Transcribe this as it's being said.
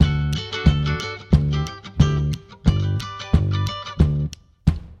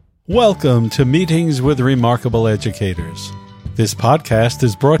Welcome to Meetings with Remarkable Educators. This podcast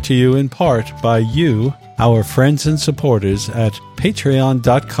is brought to you in part by you, our friends and supporters at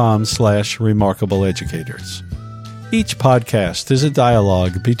patreon.com/remarkableeducators. Each podcast is a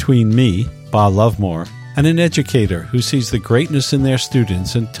dialogue between me, Bob Lovemore, and an educator who sees the greatness in their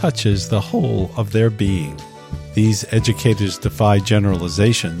students and touches the whole of their being. These educators defy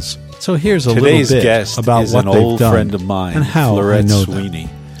generalizations, so here's a Today's little bit guest about is what an they've old done friend of mine, and how I Florette know them. Sweeney.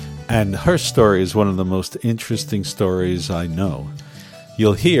 And her story is one of the most interesting stories I know.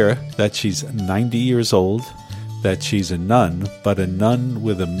 You'll hear that she's 90 years old, that she's a nun, but a nun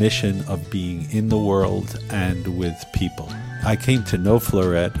with a mission of being in the world and with people. I came to know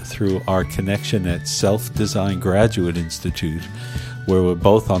Florette through our connection at Self-Design Graduate Institute, where we're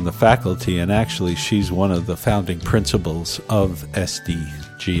both on the faculty, and actually she's one of the founding principals of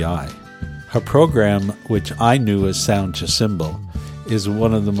SDGI. Her program, which I knew as Sound to Symbol, is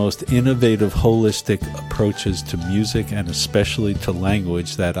one of the most innovative holistic approaches to music and especially to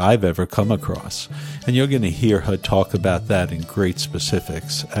language that I've ever come across. And you're going to hear her talk about that in great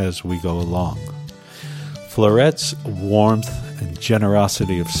specifics as we go along. Florette's warmth and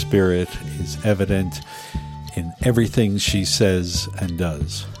generosity of spirit is evident in everything she says and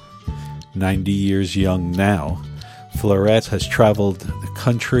does. 90 years young now, Florette has traveled the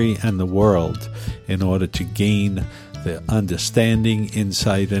country and the world in order to gain the understanding,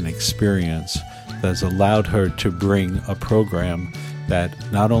 insight, and experience that has allowed her to bring a program that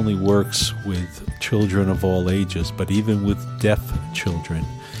not only works with children of all ages, but even with deaf children,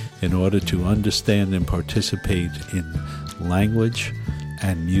 in order to understand and participate in language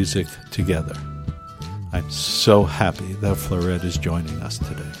and music together. I'm so happy that Florette is joining us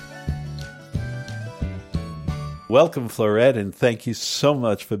today. Welcome, Florette, and thank you so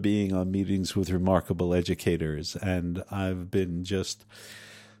much for being on Meetings with Remarkable Educators. And I've been just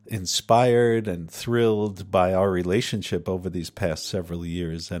inspired and thrilled by our relationship over these past several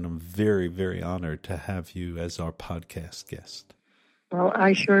years, and I'm very, very honored to have you as our podcast guest. Well,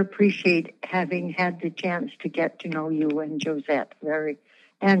 I sure appreciate having had the chance to get to know you and Josette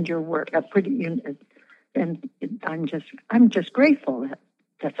and your work. And I'm just grateful.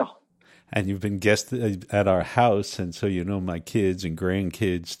 That's all. And you've been guest at our house, and so you know my kids and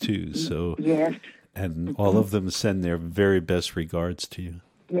grandkids too. So yes, and all of them send their very best regards to you.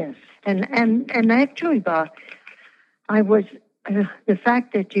 Yes, and actually, Bob, I was the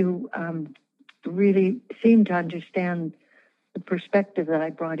fact that you really seem to understand the perspective that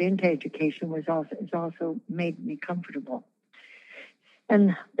I brought into education is also made me comfortable.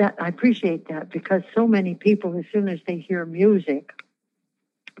 And that I appreciate that, because so many people, as soon as they hear music,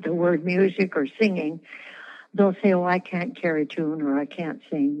 the word music or singing, they'll say, oh, I can't carry tune or I can't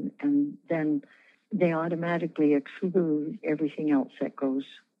sing. And then they automatically exclude everything else that goes,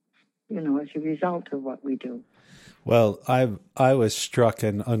 as a result of what we do. Well, I was struck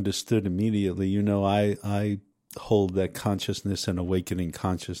and understood immediately. I hold that consciousness and awakening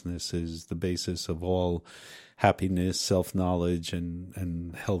consciousness is the basis of all happiness, self-knowledge,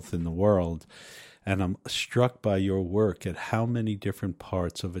 and health in the world. And I'm struck by your work at how many different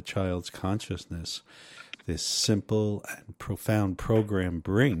parts of a child's consciousness this simple and profound program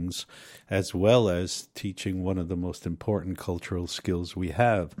brings, as well as teaching one of the most important cultural skills we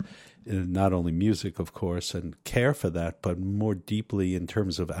have, not only music, of course, and care for that, but more deeply in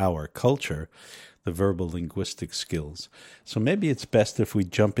terms of our culture, the verbal linguistic skills. So maybe it's best if we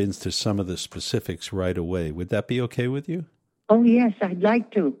jump into some of the specifics right away. Would that be okay with you? Oh, yes, I'd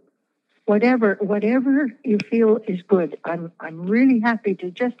like to. Whatever you feel is good. I'm really happy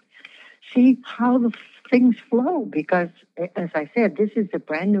to just see how the things flow, because, as I said, this is a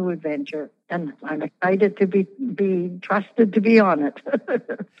brand new adventure, and I'm excited to be trusted to be on it.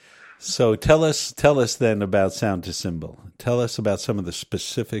 So tell us then about Sound to Symbol. Tell us about some of the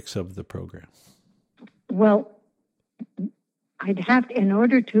specifics of the program. Well, I'd have to, in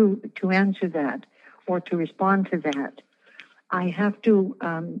order to answer that or to respond to that, I have to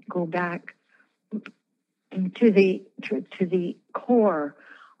go back to the core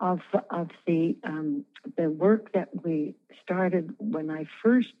of the work that we started when I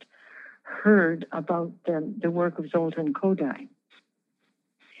first heard about the work of Zoltan Kodály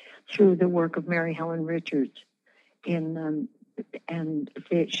through the work of Mary Helen Richards.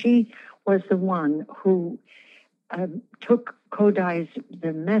 She was the one who took Kodály's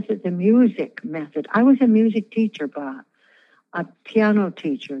the music method. I was a music teacher, Bob. A piano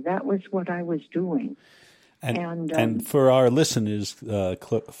teacher. That was what I was doing. And for our listeners,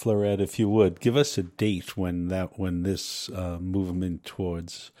 Florette, if you would, give us a date when this movement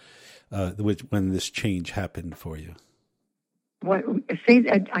towards when this change happened for you. What? Say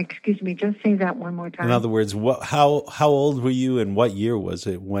that. Excuse me. Just say that one more time. In other words, how old were you, and what year was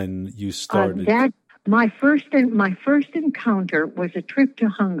it when you started? My first encounter was a trip to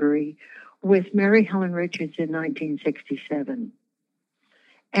Hungary with Mary Helen Richards in 1967.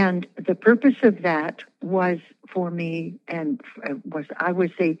 And the purpose of that was for me, and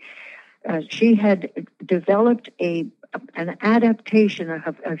she had developed an adaptation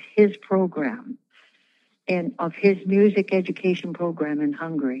of his program, and of his music education program in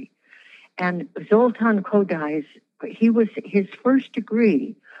Hungary. And Zoltán Kodály, his first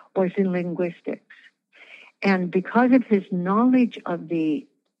degree was in linguistics. And because of his knowledge of the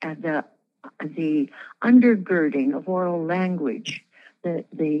undergirding of oral language,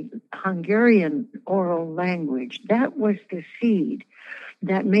 the Hungarian oral language, that was the seed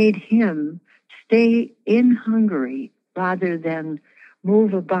that made him stay in Hungary rather than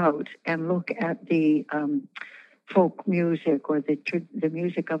move about and look at the folk music or the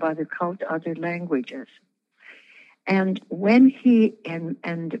music of other languages. And when he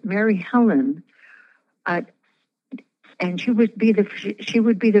and Mary Helen, and she was the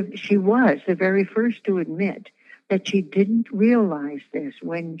very first to admit that she didn't realize this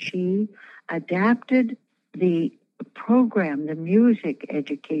when she adapted the program, the music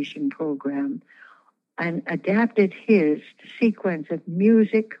education program, and adapted his sequence of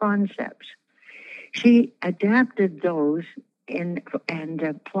music concepts. She adapted those and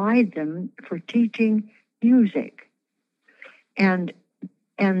applied them for teaching music. And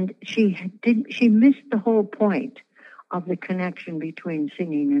she missed the whole point of the connection between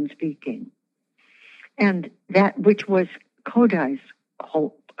singing and speaking. And that which was Kodály's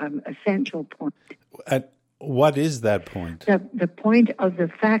whole essential point. What is that point? The point of the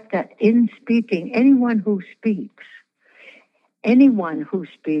fact that in speaking, anyone who speaks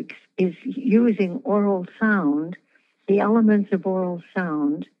is using oral sound, the elements of oral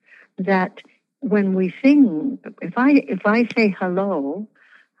sound, that when we sing, if I say hello,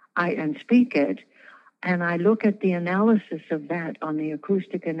 and speak it, and I look at the analysis of that on the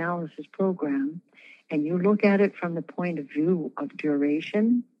acoustic analysis program, and you look at it from the point of view of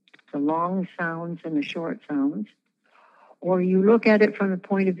duration, the long sounds and the short sounds, or you look at it from the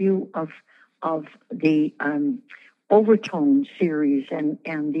point of view of the overtone series and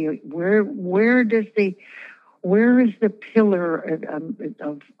the where is the pillar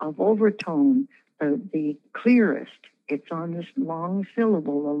of overtone the clearest? It's on this long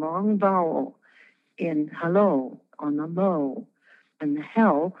syllable, the long vowel in hello on the low, and the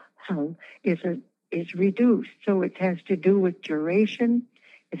hell is reduced. So it has to do with duration.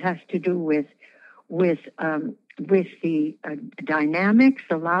 It has to do with the dynamics,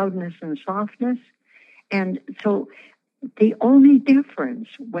 the loudness and softness. And so the only difference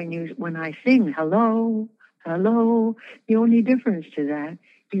when I sing hello, the only difference to that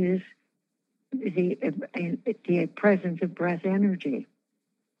is the presence of breath energy.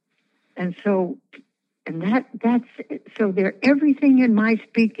 And so everything in my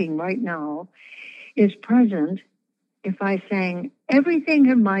speaking right now is present. If I sang everything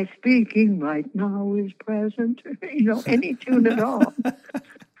in my speaking right now is present, any tune at all.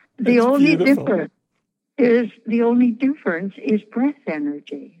 The only difference is breath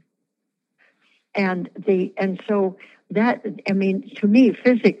energy. And so that, to me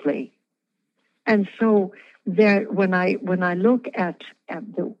physically. And so there, when I look at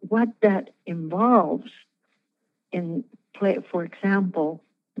what that involves in play, for example,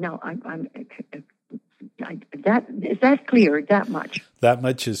 now is that clear? That much? That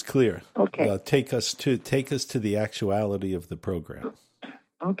much is clear. Okay. Take us to the actuality of the program.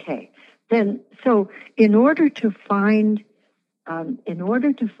 Okay. Then, so in order to find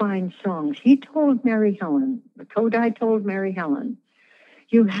songs, he told Mary Helen, Kodály told Mary Helen,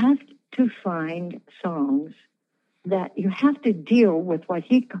 you have to find songs that you have to deal with what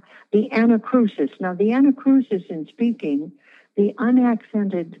the anacrusis. Now, the anacrusis in speaking, the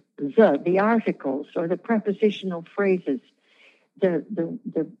unaccented the articles or the prepositional phrases, the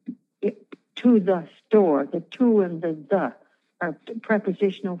to the store, the to and the are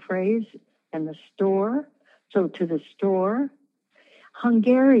prepositional phrase, and the store. So to the store.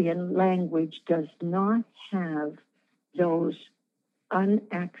 Hungarian language does not have those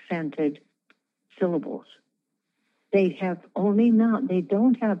unaccented syllables. They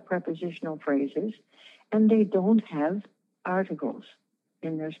don't have prepositional phrases, and they don't have articles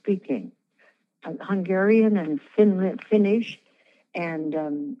in their speaking. Hungarian and Finnish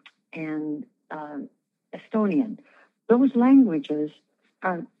and Estonian, those languages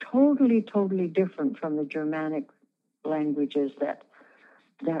are totally, totally different from the Germanic languages that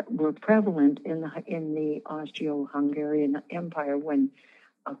that were prevalent in the Austro-Hungarian Empire when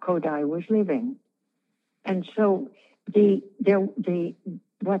Kodály was living. And so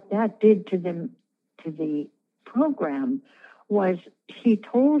what that did to the program was he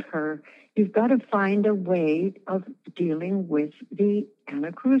told her, you've got to find a way of dealing with the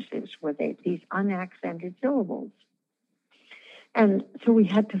anacrusis, these unaccented syllables. And so we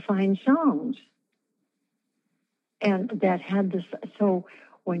had to find songs. And that had this, so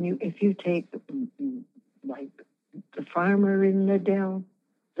if you take like the farmer in the dell,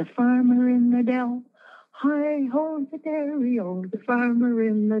 hi ho the dairy o, the farmer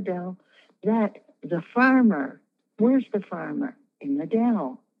in the dell. That the farmer, where's the farmer? In the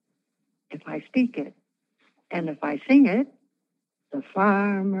dell. If I speak it, and if I sing it, the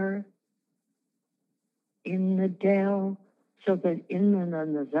farmer in the dell. So that in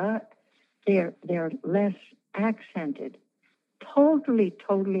the that they're less accented. Totally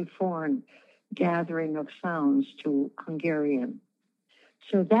foreign gathering of sounds to Hungarian.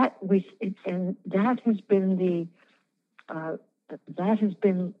 So that has been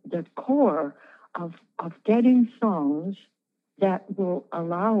the core of getting songs that will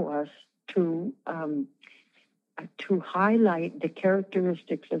allow us to highlight the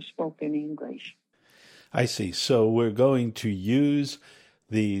characteristics of spoken English. I see. So we're going to use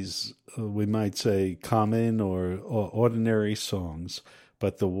these, we might say, common or ordinary songs,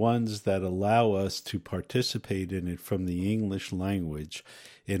 but the ones that allow us to participate in it from the English language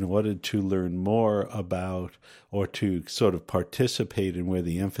in order to learn more about or to sort of participate in where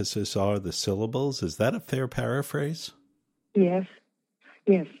the emphasis are, the syllables. Is that a fair paraphrase? Yes.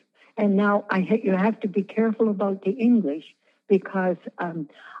 And now you have to be careful about the English because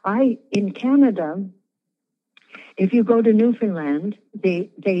in Canada, if you go to Newfoundland,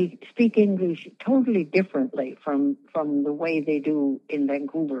 they speak English totally differently from the way they do in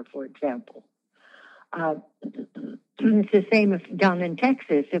Vancouver, for example. It's the same down in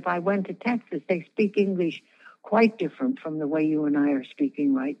Texas. If I went to Texas, they speak English quite different from the way you and I are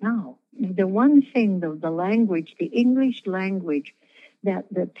speaking right now. The one thing, the language, the English language that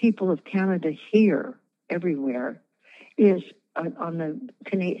the people of Canada hear everywhere is on the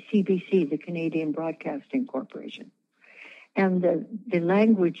CBC, the Canadian Broadcasting Corporation. And the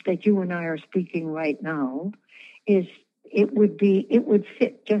language that you and I are speaking right now it would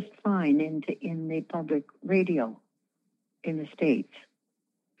fit just fine in the public radio in the States.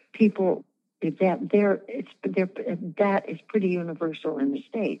 People that is pretty universal in the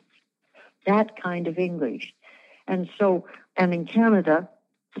States. That kind of English. And in Canada,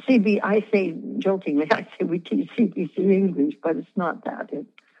 I say jokingly, we teach CBC English, but it's not that.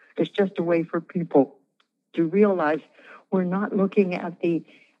 It's just a way for people to realize we're not looking at the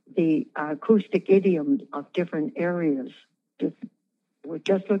acoustic idiom of different areas. We're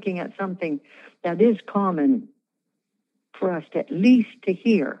just looking at something that is common for us at least to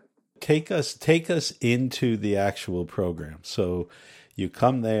hear. Take us into the actual program. So you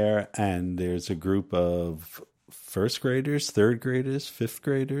come there and there's a group of first graders, third graders, fifth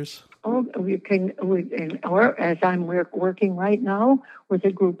graders? Oh, or as I'm working right now with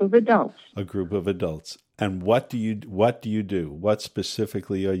a group of adults. A group of adults. And what do you do? What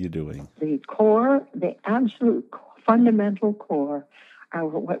specifically are you doing? The absolute fundamental core are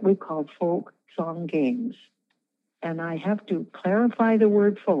what we call folk song games. And I have to clarify the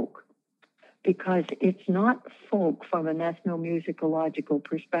word folk because it's not folk from an ethnomusicological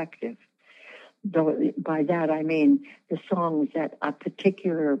perspective. Though by that I mean the songs that a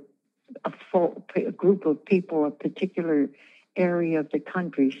group of people, a particular area of the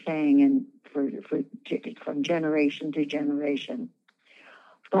country sang and from generation to generation.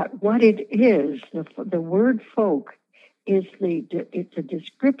 But what it is, the word folk it's a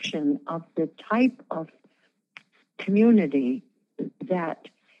description of the type of community that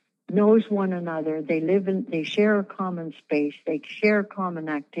knows one another. They share a common space. They share common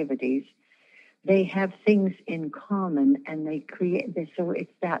activities. They have things in common, and they create. So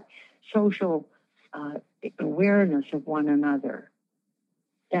it's that social awareness of one another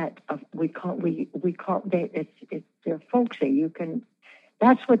that they're folksy.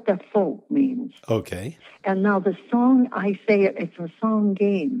 That's what the folk means. Okay. And now the song, I say it's a song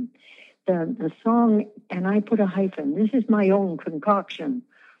game. The song, and I put a hyphen. This is my own concoction,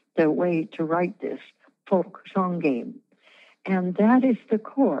 the way to write this folk song game. And that is the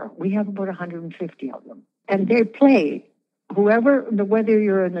core. We have about 150 of them. And they play, whether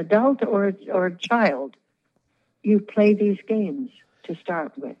you're an adult or a child, you play these games to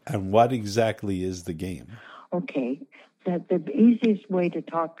start with. And what exactly is the game? Okay. That the easiest way to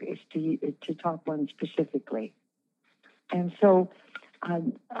talk is to talk one specifically. And so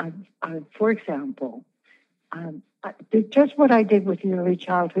For example, just what I did with the early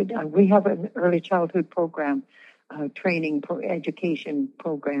childhood. We have an early childhood program, education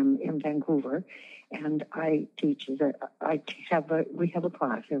program in Vancouver, and I teach. We have a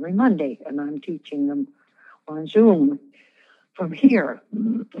class every Monday, and I'm teaching them on Zoom from here.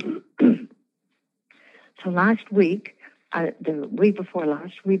 So last week, the week before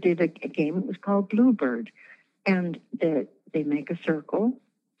last, we did a game. It was called Bluebird, and they make a circle,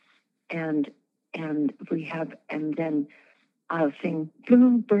 and then I'll sing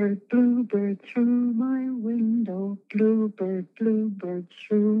Bluebird, Bluebird through my window, Bluebird, Bluebird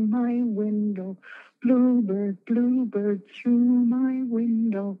through my window, Bluebird, Bluebird through my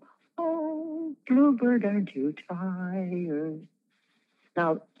window. Oh, Bluebird, aren't you tired?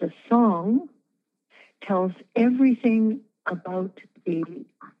 Now the song tells everything about the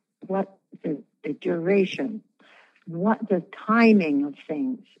duration, what the timing of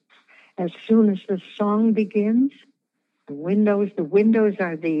things. As soon as the song begins, the windows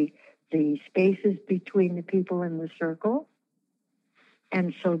are the spaces between the people in the circle.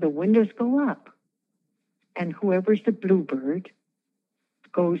 And so the windows go up. And whoever's the bluebird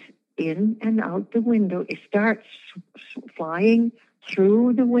goes in and out the window. It starts flying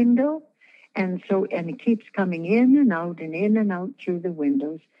through the window. And it keeps coming in and out through the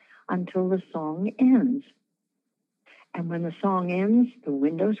windows until the song ends. And when the song ends, the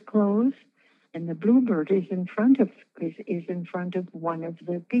windows close, and the bluebird is in front of one of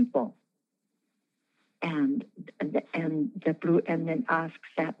the people, and then asks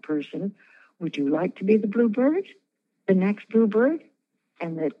that person, "Would you like to be the bluebird, the next bluebird?"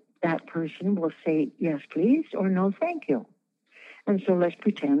 And that person will say, "Yes, please," or "No, thank you." And so let's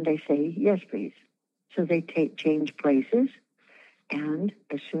pretend they say, "Yes, please." So they change places, and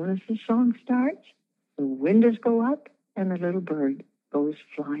as soon as the song starts, the windows go up, and the little bird goes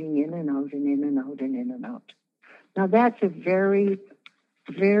flying in and out and in and out and in and out. Now that's a very,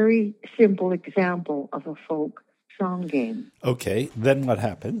 very simple example of a folk song game. Okay, then what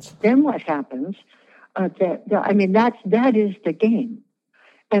happens? That is the game.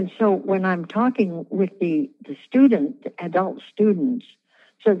 And so when I'm talking with the adult students,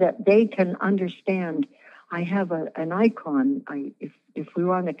 so that they can understand, I have an icon. If we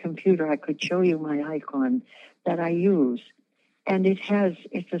were on a computer, I could show you my icon that I use. And it's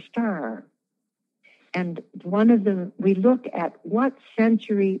a star. And one of them, we look at what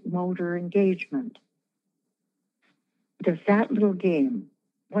sensory motor engagement does that little game,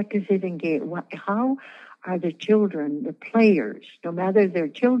 what does it engage? How are the children, the players, no matter they're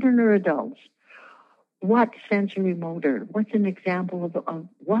children or adults, what sensory motor, what's an example of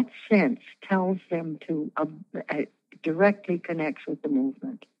what sense tells them to directly connects with the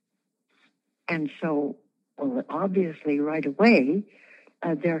movement? And so, obviously right away,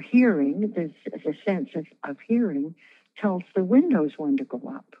 their hearing, the sense of hearing, tells the windows when to go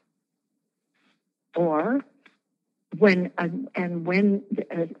up. Or when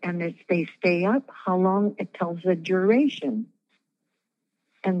they stay up, how long it tells the duration.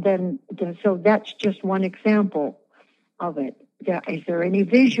 And then, so that's just one example of it. Is there any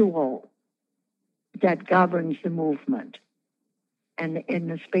visual that governs the movement and in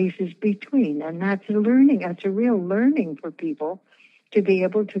the spaces between? And that's a real learning for people to be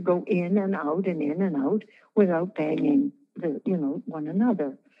able to go in and out without banging one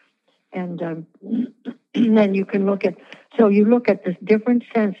another. And then you can look at the different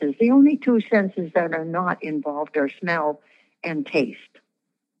senses. The only two senses that are not involved are smell and taste.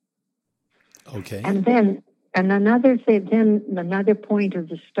 Okay. And then another point of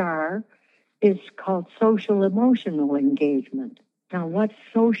the star is called social emotional engagement. Now, what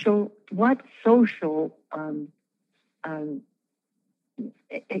social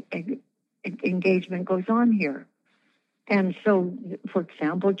engagement goes on here? And so, for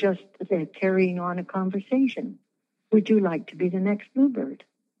example, just carrying on a conversation. Would you like to be the next bluebird?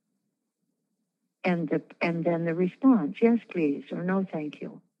 And then the response, yes, please, or no, thank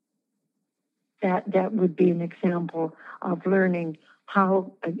you. That would be an example of learning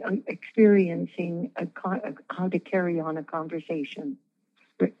how experiencing how to carry on a conversation,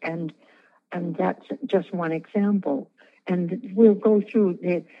 and that's just one example. And we'll go through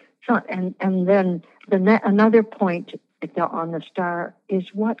it. And then another point on the star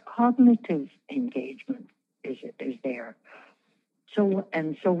is what cognitive engagement is there. So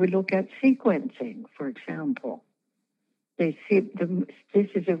we look at sequencing, for example. This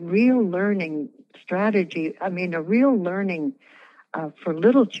is a real learning strategy. I mean, a real learning for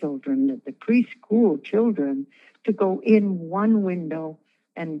little children, the preschool children, to go in one window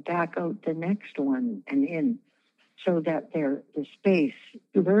and back out the next one and in. so that they're the space,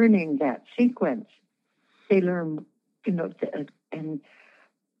 learning that sequence. They learn, and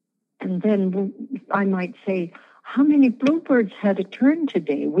then I might say, how many bluebirds had a turn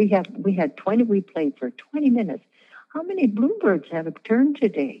today? We had 20. We played for 20 minutes. How many bluebirds have a turn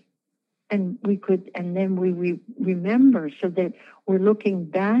today? And then we remember, so that we're looking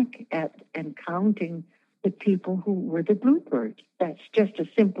back at and counting the people who were the bluebirds. That's just a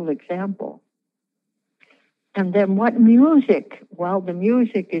simple example. And then what music? Well, the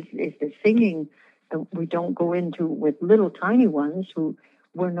music is the singing. We don't go into with little tiny ones who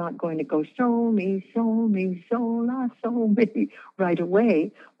we're not going to go so me, so la, so me right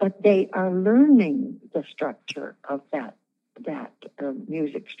away, but they are learning the structure of that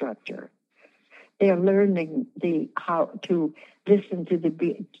music structure. They are learning how to listen to the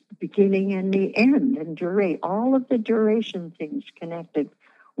beginning and the end and all of the duration things connected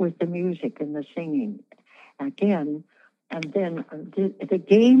with the music and the singing. Again, and then the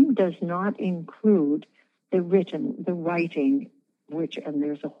game does not include the writing, and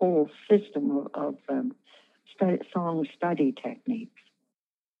there's a whole system of song study techniques.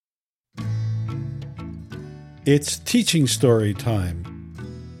 It's teaching story time.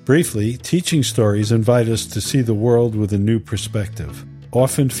 Briefly, teaching stories invite us to see the world with a new perspective,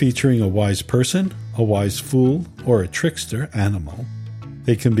 often featuring a wise person, a wise fool, or a trickster animal.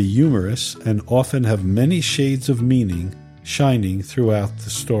 They can be humorous and often have many shades of meaning shining throughout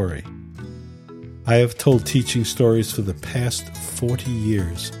the story. I have told teaching stories for the past 40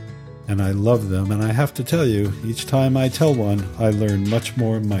 years, and I love them, and I have to tell you, each time I tell one, I learn much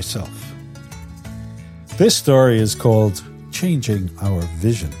more myself. This story is called Changing Our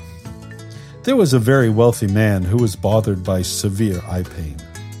Vision. There was a very wealthy man who was bothered by severe eye pain.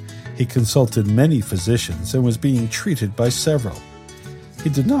 He consulted many physicians and was being treated by several. He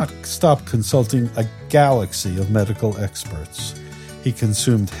did not stop consulting a galaxy of medical experts. He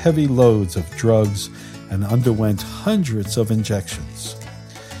consumed heavy loads of drugs and underwent hundreds of injections.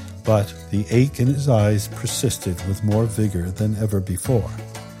 But the ache in his eyes persisted with more vigor than ever before.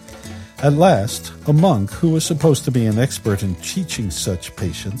 At last, a monk who was supposed to be an expert in teaching such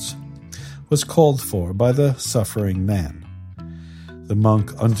patients was called for by the suffering man. The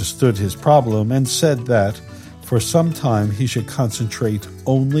monk understood his problem and said that for some time he should concentrate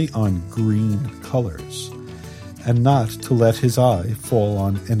only on green colors, and not to let his eye fall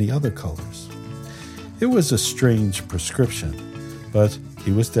on any other colors. It was a strange prescription, but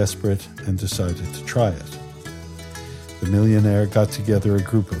he was desperate and decided to try it. The millionaire got together a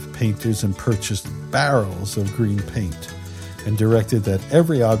group of painters and purchased barrels of green paint, and directed that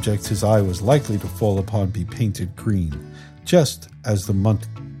every object his eye was likely to fall upon be painted green, just as the monk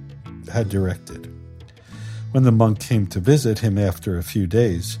had directed. When the monk came to visit him after a few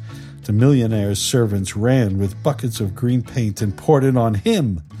days, the millionaire's servants ran with buckets of green paint and poured it on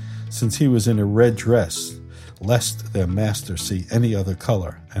him, since he was in a red dress, lest their master see any other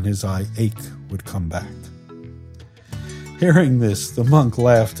color and his eye ache would come back. Hearing this, the monk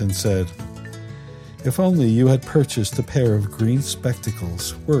laughed and said, "If only you had purchased a pair of green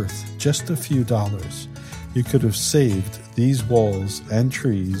spectacles worth just a few dollars, you could have saved these walls and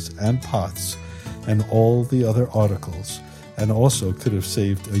trees and pots and all the other articles, and also could have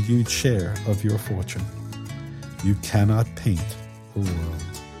saved a huge share of your fortune. You cannot paint the world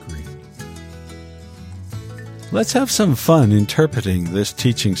green." Let's have some fun interpreting this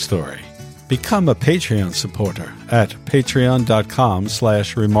teaching story. Become a Patreon supporter at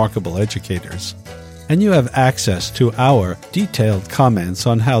patreon.com/remarkableeducators, and you have access to our detailed comments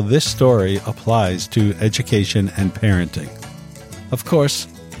on how this story applies to education and parenting. Of course,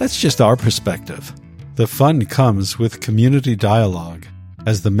 that's just our perspective. The fun comes with community dialogue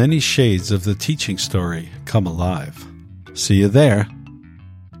as the many shades of the teaching story come alive. See you there.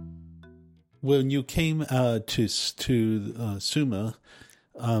 When you came to Summa,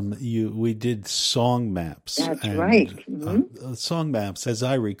 we did song maps. That's right. Mm-hmm. Song maps, as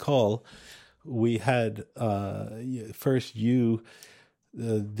I recall, we had first you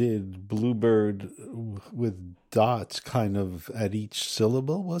did Bluebird with dots kind of at each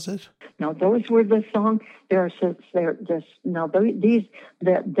syllable, was it? Now those were the song.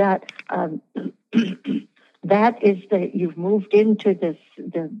 That is you've moved into the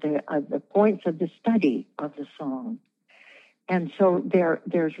points of the study of the song. And so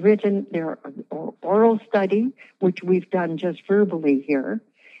there's oral study, which we've done just verbally here.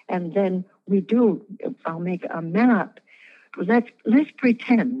 And then I'll make a map. Let's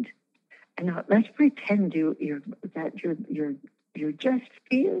pretend. And now let's pretend you're just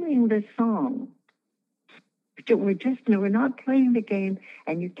feeling the song. We're not playing the game,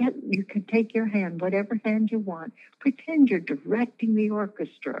 and you can take your hand, whatever hand you want, pretend you're directing the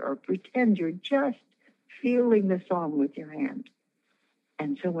orchestra, or pretend you're just feeling the song with your hand.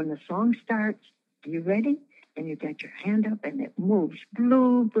 And so when the song starts, are you ready? And you get your hand up, and it moves.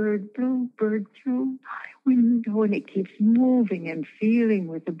 Bluebird, bluebird through my window, and it keeps moving and feeling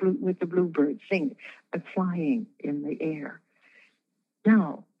with the bluebird flying in the air.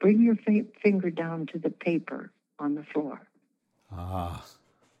 Now, bring your finger down to the paper on the floor. Ah,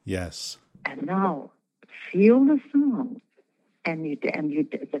 yes. And now, feel the song. And the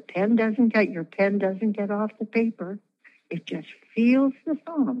pen doesn't get off the paper. It just feels the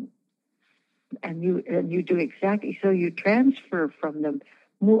song. And you do exactly, so you transfer from the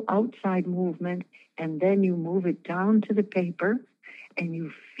outside movement, and then you move it down to the paper, and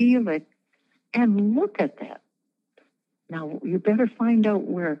you feel it, and look at that. Now, you better find out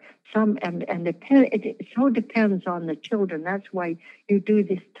where it so depends on the children. That's why you do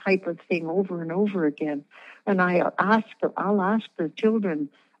this type of thing over and over again. And I'll ask the children,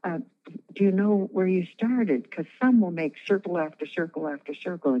 do you know where you started? Because some will make circle after circle after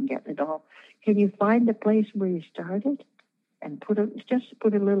circle and get it all. Can you find the place where you started? And put a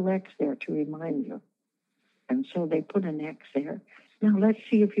little X there to remind you. And so they put an X there. Now let's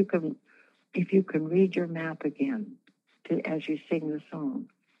see if you can read your map again as you sing the song.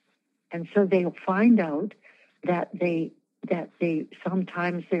 And so they'll find out that they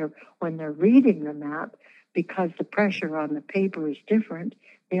sometimes when they're reading the map, because the pressure on the paper is different,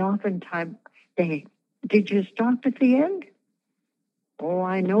 did you stop at the end? Oh,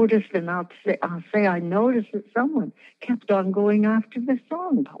 I noticed, and I'll say I noticed that someone kept on going after the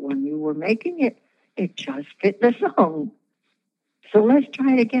song, but when you were making it, it just fit the song. So let's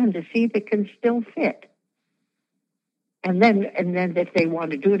try it again to see if it can still fit. And then if they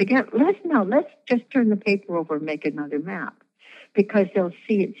want to do it again, let's just turn the paper over and make another map, because they'll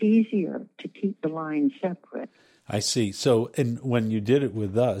see it's easier to keep the lines separate. I see. So, and when you did it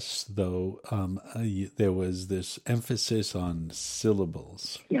with us, though, there was this emphasis on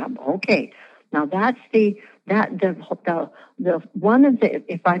syllables. Yeah. Okay. Now that's the one of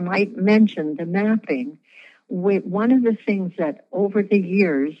the, if I might mention the mapping, one of the things that over the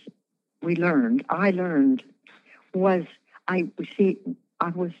years I learned was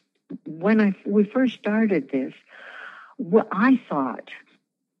when we first started this, I thought,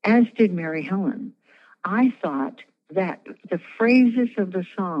 as did Mary Helen, I thought that the phrases of the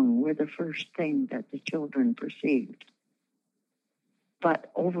song were the first thing that the children perceived.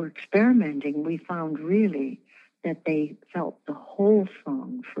 But over experimenting, we found really that they felt the whole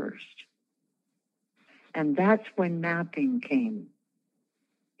song first. And that's when mapping came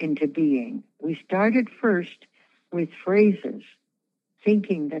into being. We started first with phrases,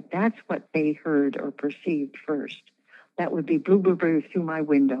 thinking that that's what they heard or perceived first. That would be bluebird through my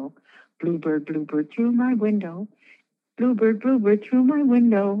window, bluebird, bluebird through my window, bluebird, bluebird through my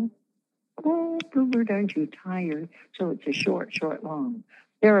window. Oh, bluebird, aren't you tired? So it's a short, short, long.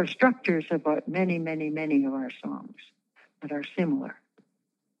 There are structures about many, many, many of our songs that are similar.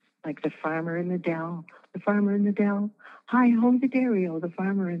 Like the farmer in the dell, hi-ho the dairy-o, the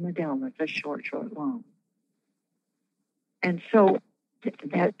farmer in the dell. That's a short, short, long. And so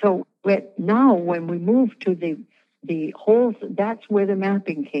now when we move to the whole, that's where the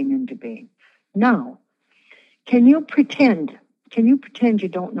mapping came into being. Now, can you pretend you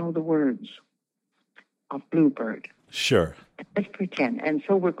don't know the words of Bluebird? Sure. Let's pretend. And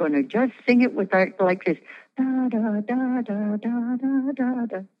so we're going to just sing it with like this. Da, da, da, da, da, da, da,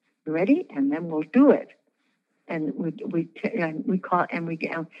 da. Ready? And then we'll do it. And we call, and we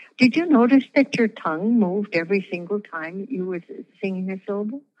get. Did you notice that your tongue moved every single time you were singing a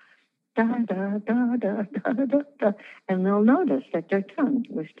syllable? Da da da da da da da, and they'll notice that their tongue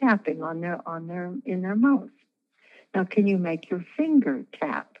was tapping in their mouth. Now, can you make your finger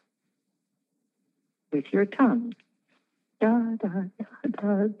tap with your tongue? Da da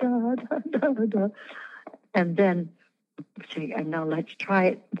da da da da da, and then see. And now let's try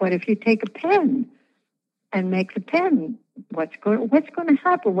it. What if you take a pen and make the pen? What's going to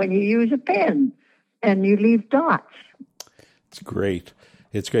happen when you use a pen and you leave dots? It's great.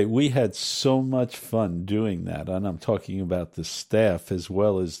 It's great. We had so much fun doing that, and I'm talking about the staff as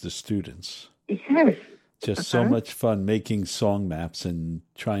well as the students. Yes. Just so much fun making song maps and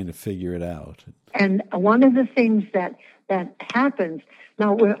trying to figure it out. And one of the things that happens,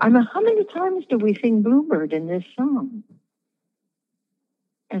 now, how many times do we sing Bluebird in this song?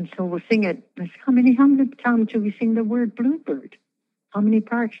 And so we'll sing it. How many times do we sing the word Bluebird? How many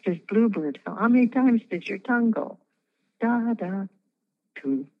parts does Bluebird? How many times does your tongue go? Da, da,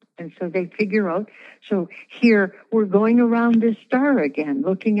 2, And so they figure out. So here we're going around this star again,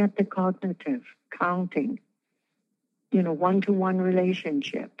 looking at the cognitive, counting, one-to-one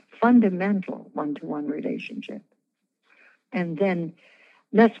relationship, fundamental one-to-one relationship. And then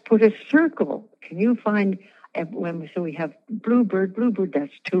let's put a circle. Can you find, so we have bluebird,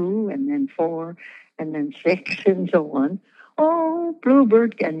 that's 2, and then 4, and then 6, and so on. Oh,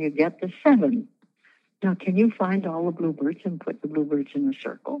 bluebird, and you get the 7. Now, can you find all the bluebirds and put the bluebirds in a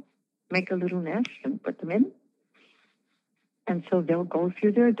circle? Make a little nest and put them in? And so they'll go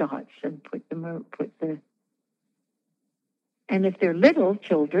through their dots and and if they're little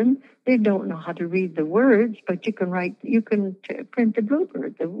children, they don't know how to read the words, but you can print the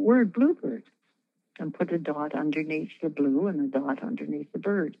word bluebird, and put a dot underneath the blue and a dot underneath the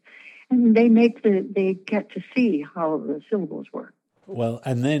bird. And they get to see how the syllables work. Well,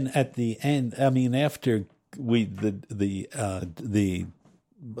 and then at the end, I mean, after the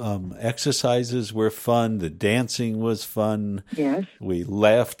exercises were fun, the dancing was fun. Yes, we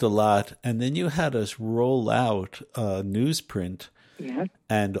laughed a lot, and then you had us roll out a newsprint. Yes,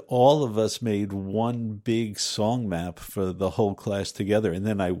 and all of us made one big song map for the whole class together. And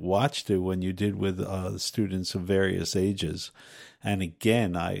then I watched it when you did with students of various ages, and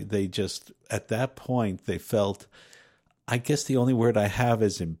again, they just at that point they felt. I guess the only word I have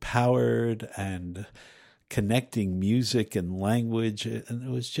is empowered and connecting music and language. And it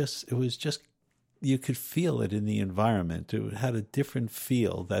was just, you could feel it in the environment. It had a different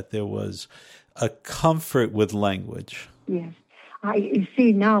feel, that there was a comfort with language. Yes. You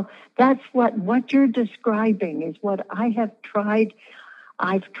see, now that's what you're describing is what I have tried.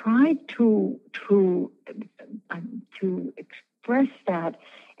 I've tried to express that.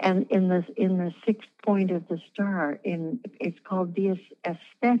 And in the 6th point of the star, it's called the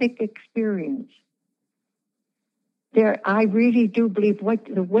aesthetic experience. There, I really do believe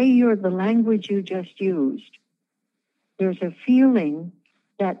the language you just used. There's a feeling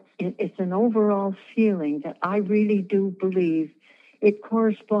that it's an overall feeling that I really do believe it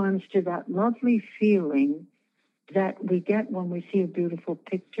corresponds to that lovely feeling that we get when we see a beautiful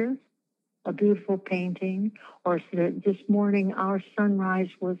picture, a beautiful painting, or this morning our sunrise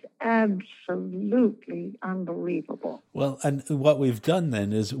was absolutely unbelievable. Well, and what we've done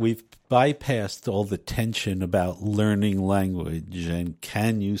then is we've bypassed all the tension about learning language and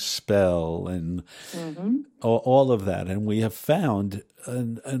can you spell and all of that. And we have found,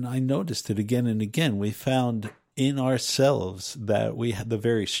 and I noticed it again and again, we found in ourselves that we have the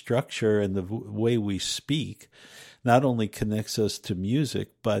very structure and the way we speak not only connects us to music,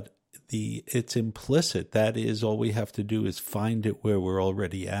 but it's implicit. That is, all we have to do is find it where we're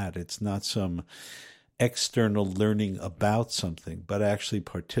already at. It's not some external learning about something, but actually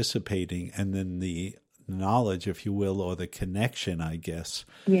participating, and then the knowledge, if you will, or the connection, I guess,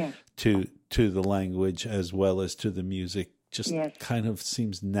 to the language as well as to the music, just kind of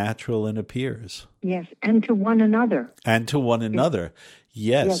seems natural and appears. Yes, and to one another. And to one another,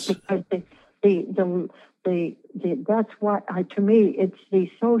 yes. Yes, because that's what to me it's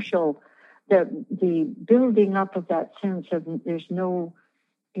the social, the building up of that sense of there's no,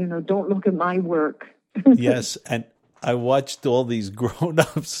 don't look at my work. Yes, and I watched all these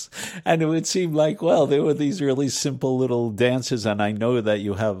grown-ups, and it would seem like, well, there were these really simple little dances, and I know that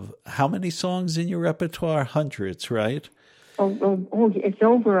you have how many songs in your repertoire? Hundreds, right? Oh, it's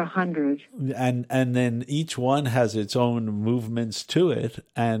over 100. And then each one has its own movements to it,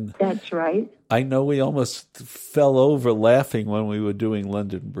 and that's right. I know we almost fell over laughing when we were doing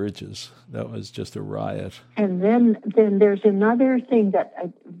London Bridges. That was just a riot. And then there's another thing that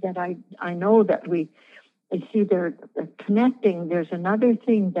I know that I see they're connecting. There's another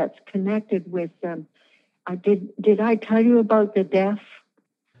thing that's connected with did I tell you about the deaf?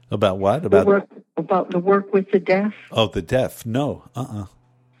 About what? About the work with the deaf? Oh, the deaf? No.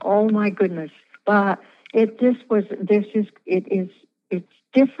 Oh my goodness! But it's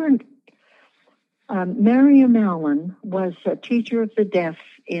different. Miriam Allen was a teacher of the deaf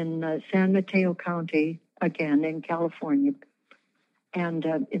in San Mateo County, again in California, and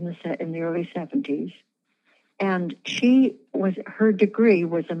in the early 70s. And her degree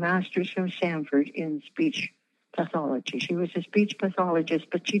was a master's from Stanford in speech pathology. She was a speech pathologist,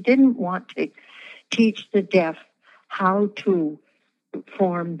 but she didn't want to teach the deaf how to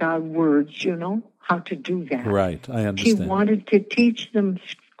form the words, how to do that. Right, I understand. She wanted to teach them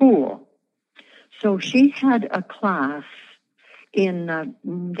school. So she had a class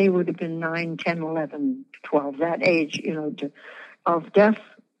they would have been 9, 10, 11, 12, that age, of deaf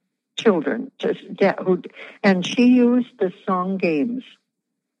children, and she used the song games.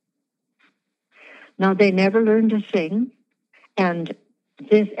 Now, they never learned to sing, and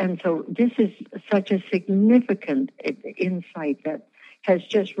this is such a significant insight that has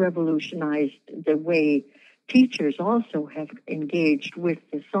just revolutionized the way teachers also have engaged with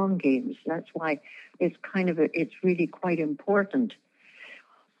the song games. That's why it's really quite important.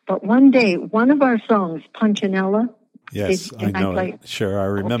 But one day, one of our songs, Punchinella. Yes, I know it. Sure, I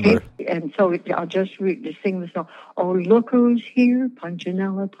remember. Okay. And so I'll just sing the song. Oh, look who's here,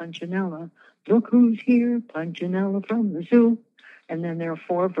 Punchinella, Punchinella. Look who's here, Punchinella from the zoo. And then there are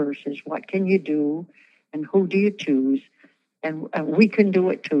 4 verses. What can you do? And who do you choose? And we can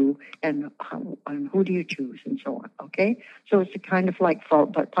do it too. And who do you choose? And so on. Okay? So it's a kind of like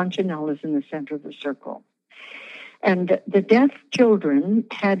fault, but Punchinella is in the center of the circle. And the deaf children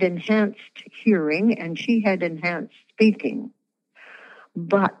had enhanced hearing, and she had enhanced speaking.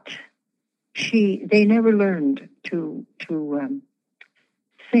 But they never learned to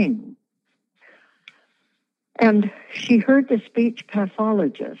sing. And she heard the speech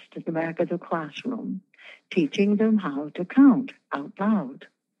pathologist at the back of the classroom teaching them how to count out loud.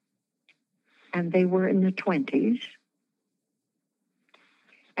 And they were in the 20s.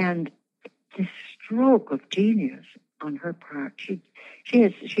 And this stroke of genius on her part, she's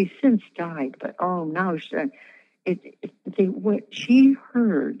since died, but now she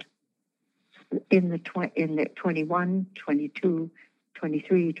heard in the 21, 22,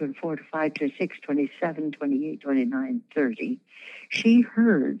 23, 24, 25, 26, 27, 28, 29, 30, she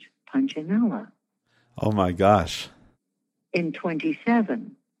heard Punchinella. Oh my gosh. In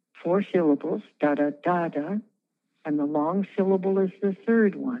 27, 4 syllables, da-da-da-da, and the long syllable is the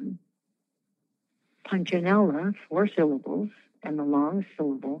third one. Punchinella, 4 syllables, and the long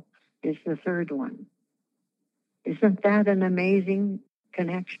syllable is the third one. Isn't that an amazing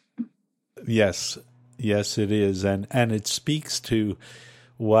connection? Yes, it is, and it speaks to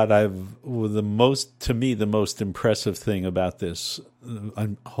what the most impressive thing about this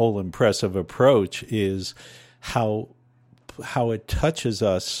whole impressive approach is how it touches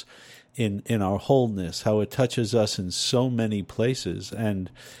us in our wholeness, how it touches us in so many places. And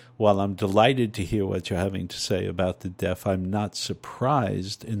while I'm delighted to hear what you're having to say about the deaf, I'm not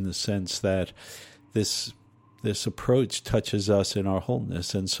surprised in the sense that this approach touches us in our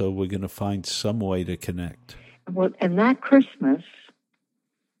wholeness, and so we're going to find some way to connect. Well, and that Christmas,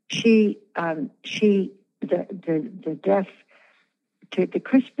 the deaf, the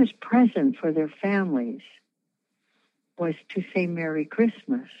Christmas present for their families was to say Merry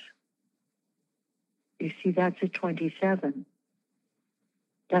Christmas. You see, that's a 27.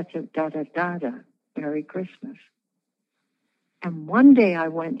 That's a da-da-da-da, Merry Christmas. And one day I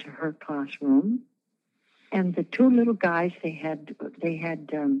went to her classroom, and the 2 little guys, they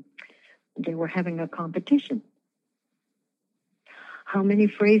were having a competition. How many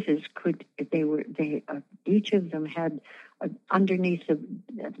phrases each of them had underneath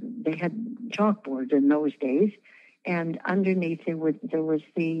they had chalkboard in those days, and underneath there was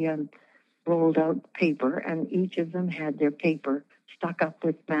the rolled out paper, and each of them had their paper stuck up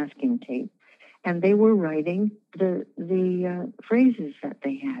with masking tape, and they were writing the phrases that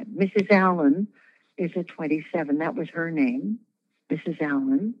they had. Mrs. Allen is a 27. That was her name, Mrs.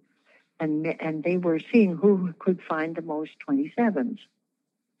 Allen. And they were seeing who could find the most 27s.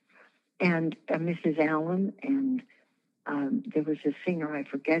 And Mrs. Allen, and there was a singer, I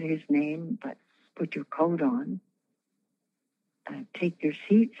forget his name, but put your coat on. Take your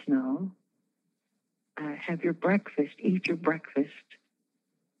seats now. Have your breakfast. Eat your breakfast.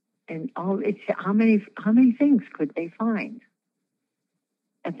 And how many things could they find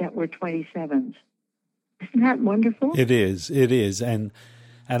that were 27s? Isn't that wonderful? It is.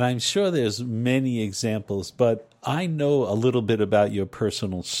 And I'm sure there's many examples, but I know a little bit about your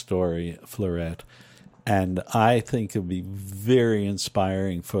personal story, Fleurette, and I think it would be very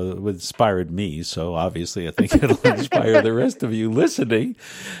inspiring it inspired me, so obviously I think it'll inspire the rest of you listening.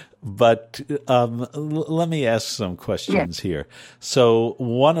 But let me ask some questions here. So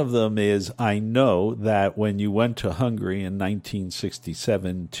one of them is, I know that when you went to Hungary in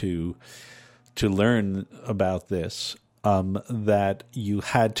 1967 to learn about this, that you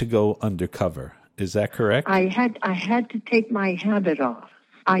had to go undercover. Is that correct? I had to take my habit off.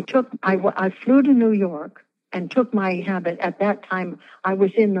 I flew to New York and took my habit. At that time, I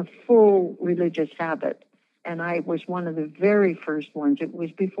was in the full religious habit, and I was one of the very first ones. It was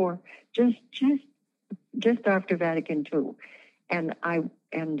before, just after Vatican II, and I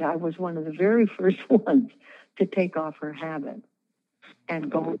was one of the very first ones to take off her habit and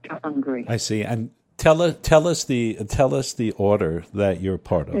go to Hungary. I see. And tell us the order that you're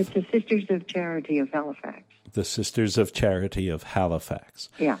part of. It's the Sisters of Charity of Halifax. The Sisters of Charity of Halifax.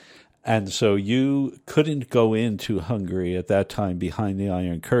 Yeah. And so you couldn't go into Hungary at that time behind the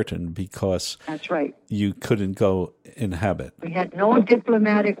Iron Curtain because That's right. you couldn't go inhabit. We had no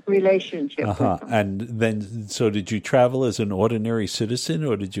diplomatic relationship with them. And then, so did you travel as an ordinary citizen,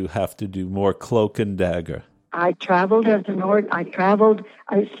 or did you have to do more cloak and dagger? I traveled as an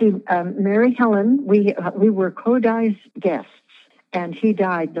Mary Helen, we were Kodai's guests, and he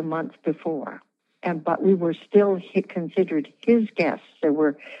died the month before. But we were still considered his guests. There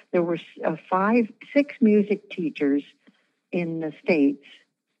were 6 music teachers in the States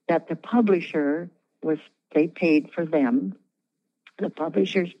that the publisher they paid for them. The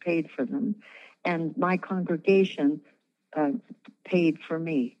publishers paid for them, and my congregation paid for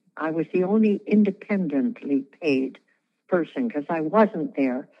me. I was the only independently paid person because I wasn't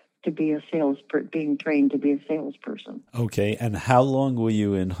there to be being trained to be a salesperson. Okay, and how long were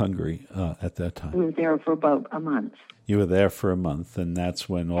you in Hungary at that time? We were there for about a month. You were there for a month, and that's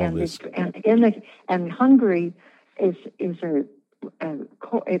when this. And Hungary is a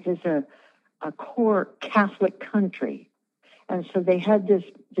core Catholic country, and so they had this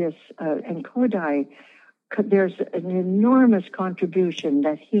and Kodai. There's an enormous contribution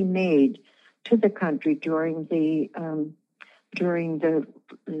that he made to the country during the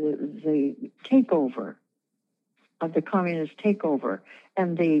takeover of the communist takeover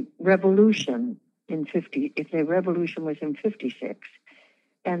and the revolution the revolution was in 56,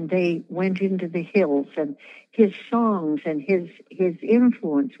 and they went into the hills, and his songs and his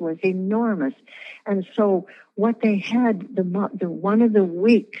influence was enormous. And so what they had one of the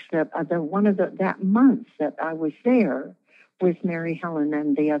weeks that month that I was there with Mary Helen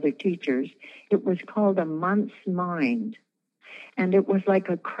and the other teachers, it was called A Month's Mind. And it was like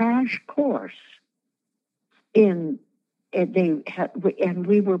a crash course and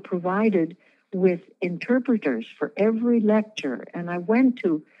we were provided with interpreters for every lecture. And I went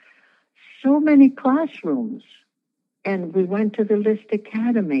to so many classrooms, and we went to the Liszt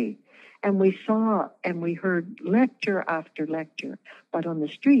Academy, and we saw and we heard lecture after lecture. But on the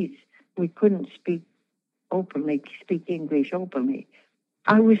streets, we couldn't speak English openly.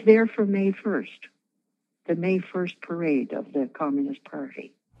 I was there for May 1st. The May 1st parade of the Communist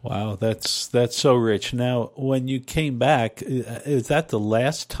Party. Wow, that's so rich. Now, when you came back, is that the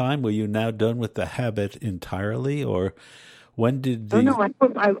last time? Were you now done with the habit entirely, or when did the? No. I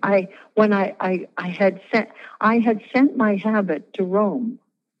had sent my habit to Rome,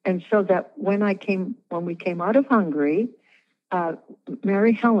 and so that when we came out of Hungary,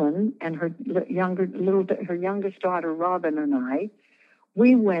 Mary Helen and her youngest daughter Robin and I,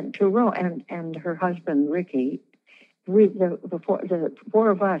 we went to Rome, and her husband Ricky. The 4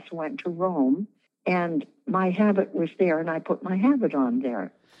 of us went to Rome, and my habit was there, and I put my habit on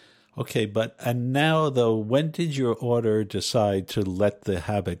there. Okay, and now though, when did your order decide to let the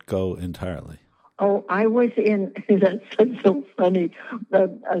habit go entirely? Oh, I was in. That's so funny.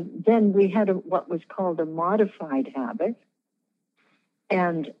 Then we had what was called a modified habit,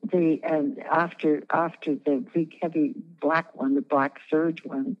 and after the big heavy black one, the black serge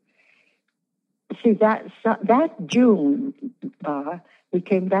one. See, that June, we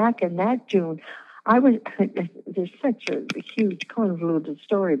came back, and that June, there's such a huge convoluted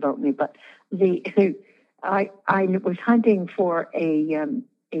story about me, but I was hunting for a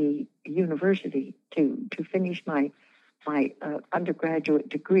university to finish my undergraduate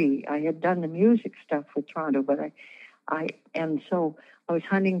degree. I had done the music stuff with Toronto, but so I was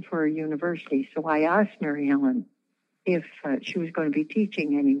hunting for a university. So I asked Mary Helen if she was going to be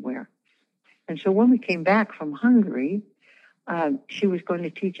teaching anywhere. And so when we came back from Hungary, she was going to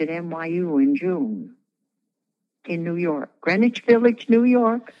teach at NYU in June in New York, Greenwich Village, New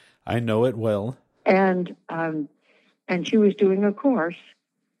York. I know it well. And she was doing a course,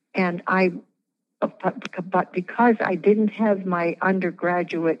 and but because I didn't have my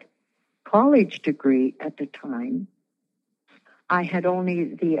undergraduate college degree at the time, I had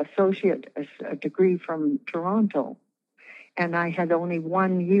only the associate degree from Toronto, and I had only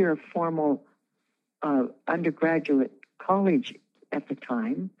 1 year formal undergraduate college at the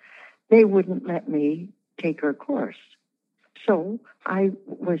time. They wouldn't let me take her course. So I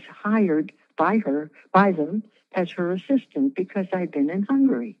was hired by them as her assistant because I'd been in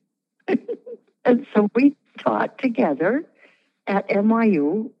Hungary. And so we taught together at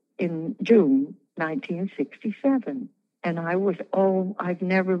NYU in June 1967. And I was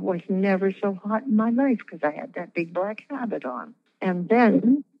never so hot in my life because I had that big black habit on. And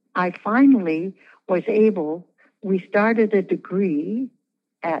then I finally was we started a degree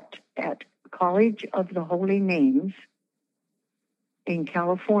at College of the Holy Names in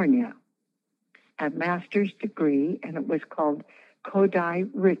California, a master's degree, and it was called Kodai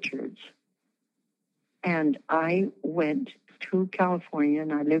Richards. And I went to California,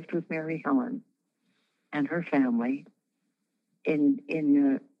 and I lived with Mary Helen and her family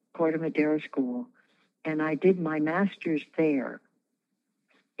in Corte Madera School, and I did my master's there.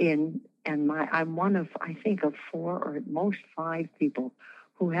 I'm one of, I think, of 4 or at most 5 people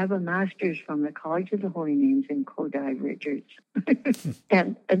who have a master's from the College of the Holy Names in Kodai Richards.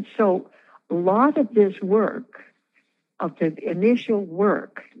 and so a lot of this work, of the initial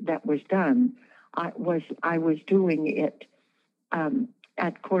work that was done, I was doing it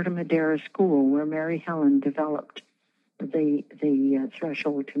at Corte Madera School, where Mary Helen developed the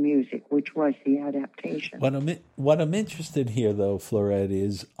threshold to music, which was the adaptation. What I'm interested here, though, Florette,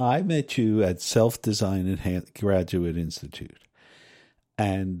 is I met you at Self-Design Graduate Institute,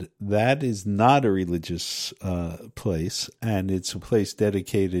 and that is not a religious place, and it's a place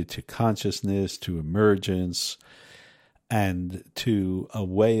dedicated to consciousness, to emergence, and to a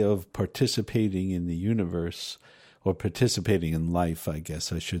way of participating in the universe, or participating in life, I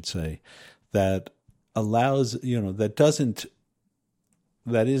guess I should say, that allows, that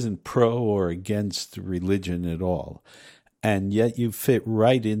isn't pro or against religion at all. And yet you fit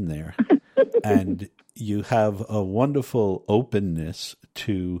right in there. And you have a wonderful openness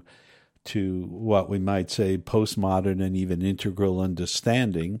to what we might say postmodern and even integral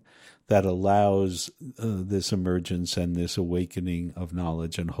understanding that allows this emergence and this awakening of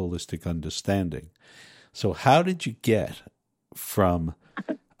knowledge and holistic understanding. So how did you get from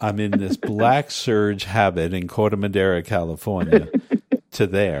I'm in this black surge habit in Corte Madera, California, to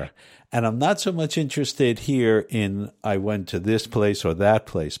there? And I'm not so much interested here in I went to this place or that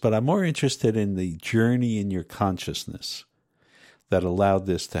place, but I'm more interested in the journey in your consciousness that allowed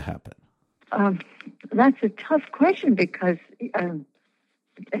this to happen. That's a tough question because I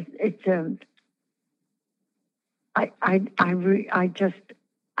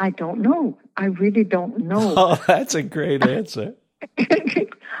don't know. I really don't know. Oh, that's a great answer.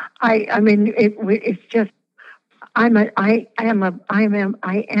 I mean, it's just I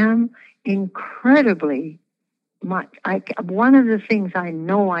am incredibly much. One of the things I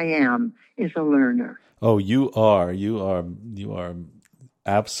know I am is a learner. Oh, you are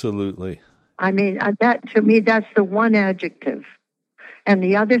absolutely. I mean, that to me, that's the one adjective. And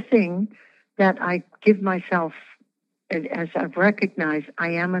the other thing that I give myself, as I've recognized,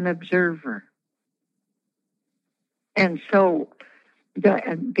 I am an observer. And so,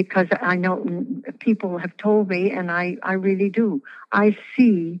 because I know people have told me, and I really do, I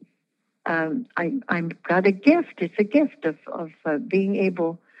see, I've got a gift. It's a gift of being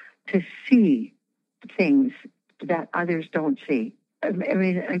able to see things that others don't see. I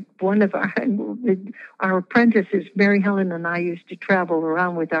mean, one of our apprentices, Mary Helen and I used to travel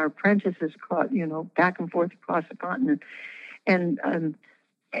around with our apprentices, back and forth across the continent. And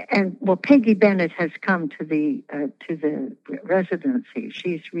Peggy Bennett has come to the residency.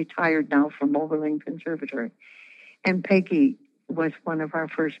 She's retired now from Oberlin Conservatory. And Peggy was one of our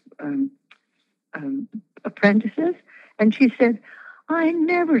first apprentices. And she said, I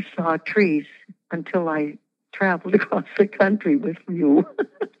never saw trees until I traveled across the country with you.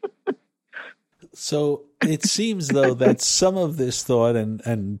 So it seems, though, that some of this thought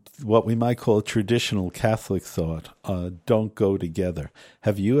and what we might call traditional Catholic thought don't go together.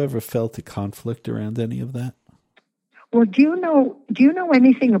 Have you ever felt a conflict around any of that? Well, do you know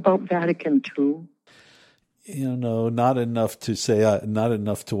anything about Vatican II? Not enough to say, not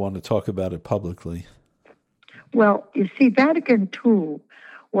enough to want to talk about it publicly. Well, you see, Vatican II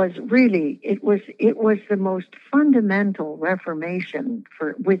was really, it was the most fundamental reformation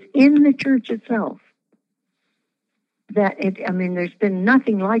within the church itself. There's been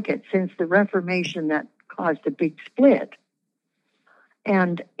nothing like it since the Reformation that caused a big split.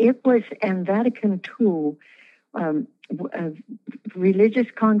 And Vatican II, religious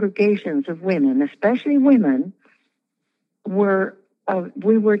congregations of women, especially women,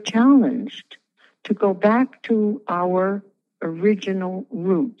 we were challenged to go back to our original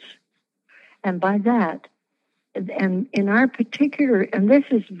roots. And by that, and in our particular, and this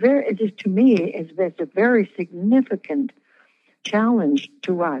is to me, is a very significant challenge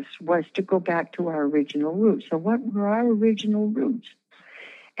to us, was to go back to our original roots. So what were our original roots?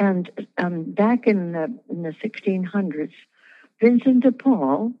 And back in the 1600s, Vincent de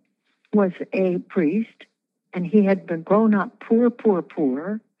Paul was a priest, and he had been grown up poor,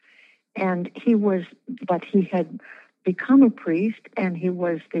 and but he had become a priest, and he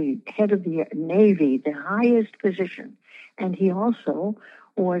was the head of the Navy, the highest position. And he also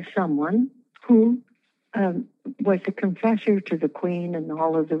was someone who was the confessor to the Queen and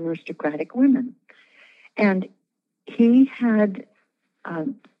all of the aristocratic women. And he had I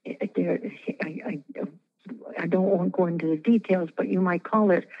don't want to go into the details, but you might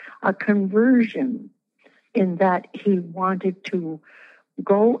call it a conversion, in that he wanted to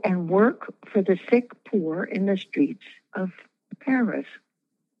go and work for the sick poor in the streets of Paris.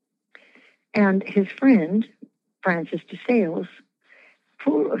 And his friend, Francis de Sales,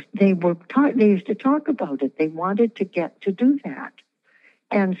 they used to talk about it. They wanted to get to do that.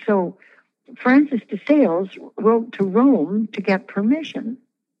 And so Francis de Sales wrote to Rome to get permission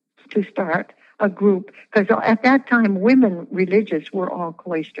to start a group, because at that time women religious were all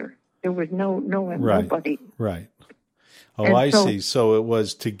cloistered. There was nobody. Right. Oh, I see. So it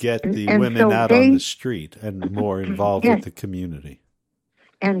was to get the women out on the street and more involved with the community.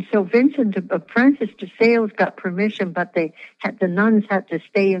 And so Francis de Sales got permission, but the nuns had to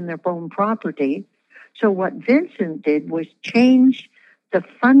stay in their own property. So what Vincent did was change the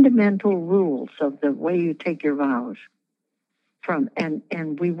fundamental rules of the way you take your vows. And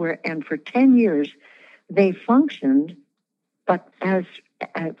for 10 years they functioned, but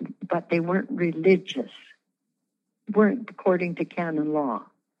they weren't religious, weren't according to canon law.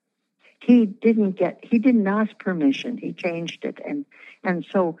 He didn't ask permission. He changed it, and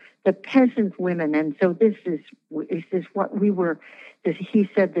so the peasant women, and so this is what we were. He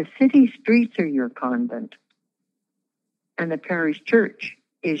said the city streets are your convent, and the parish church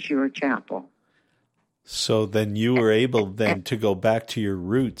is your chapel. So then you were able then to go back to your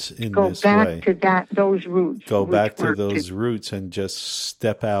roots in this way. Go back to those roots. Go back to those roots and just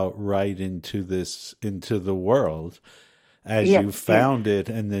step out right into the world as you found it,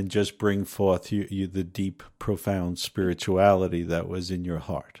 and then just bring forth the deep, profound spirituality that was in your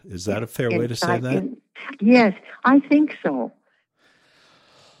heart. Is that a fair way to say that? Yes, I think so.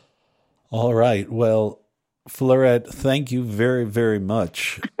 All right. Well, Fleurette, thank you very, very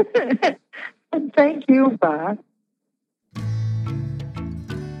much. Thank you, Bob.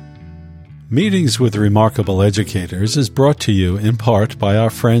 Meetings with Remarkable Educators is brought to you in part by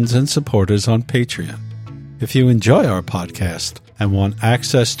our friends and supporters on Patreon. If you enjoy our podcast and want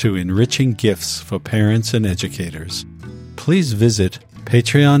access to enriching gifts for parents and educators, please visit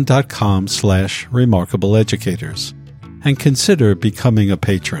patreon.com/remarkableeducators and consider becoming a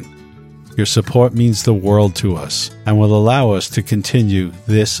patron. Your support means the world to us and will allow us to continue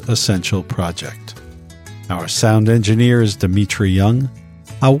this essential project. Our sound engineer is Dimitri Young.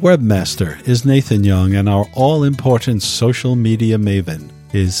 Our webmaster is Nathan Young, and our all-important social media maven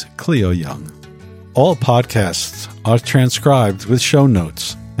is Cleo Young. All podcasts are transcribed with show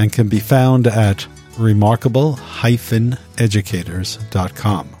notes and can be found at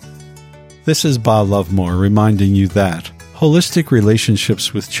remarkable-educators.com. This is Bob Lovemore reminding you that holistic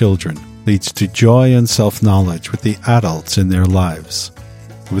relationships with children leads to joy and self-knowledge with the adults in their lives.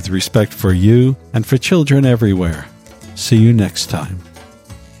 With respect for you and for children everywhere. See you next time.